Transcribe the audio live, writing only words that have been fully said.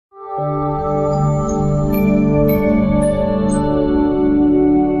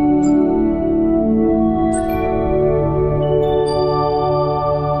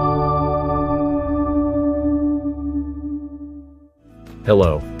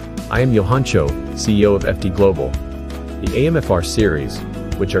I am Johan Cho, CEO of FD Global. The AMFR series,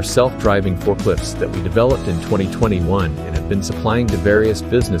 which are self-driving forklifts that we developed in 2021 and have been supplying to various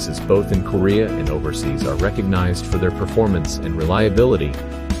businesses both in Korea and overseas, are recognized for their performance and reliability.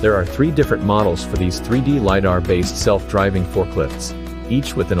 There are 3 different models for these 3D LiDAR-based self-driving forklifts,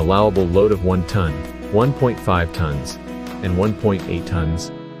 each with an allowable load of 1 ton, 1.5 tons, and 1.8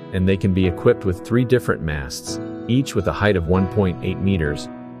 tons, and they can be equipped with 3 different masts, each with a height of 1.8 meters,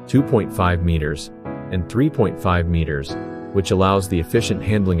 2.5 meters, and 3.5 meters, which allows the efficient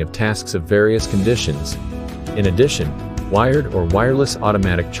handling of tasks of various conditions. In addition, wired or wireless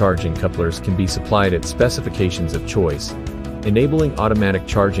automatic charging couplers can be supplied at specifications of choice, enabling automatic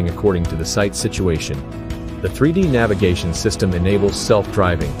charging according to the site situation. The 3D navigation system enables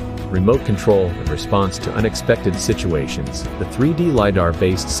self-driving, remote control, and response to unexpected situations. The 3D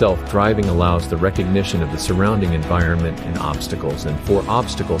LiDAR-based self-driving allows the recognition of the surrounding environment and obstacles, and 4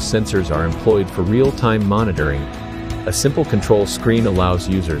 obstacle sensors are employed for real-time monitoring. A simple control screen allows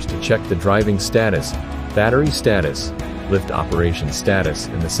users to check the driving status, battery status, lift operation status,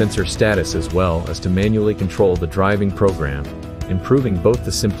 and the sensor status, as well as to manually control the driving program, improving both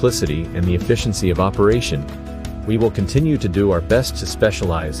the simplicity and the efficiency of operation. We will continue to do our best to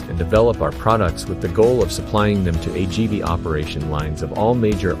specialize and develop our products with the goal of supplying them to AGV operation lines of all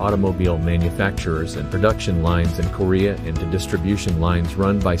major automobile manufacturers and production lines in Korea, and to distribution lines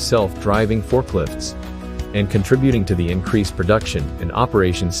run by self-driving forklifts, and contributing to the increased production and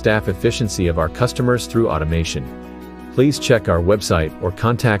operation staff efficiency of our customers through automation. Please check our website or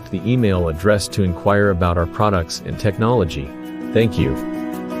contact the email address to inquire about our products and technology. Thank you.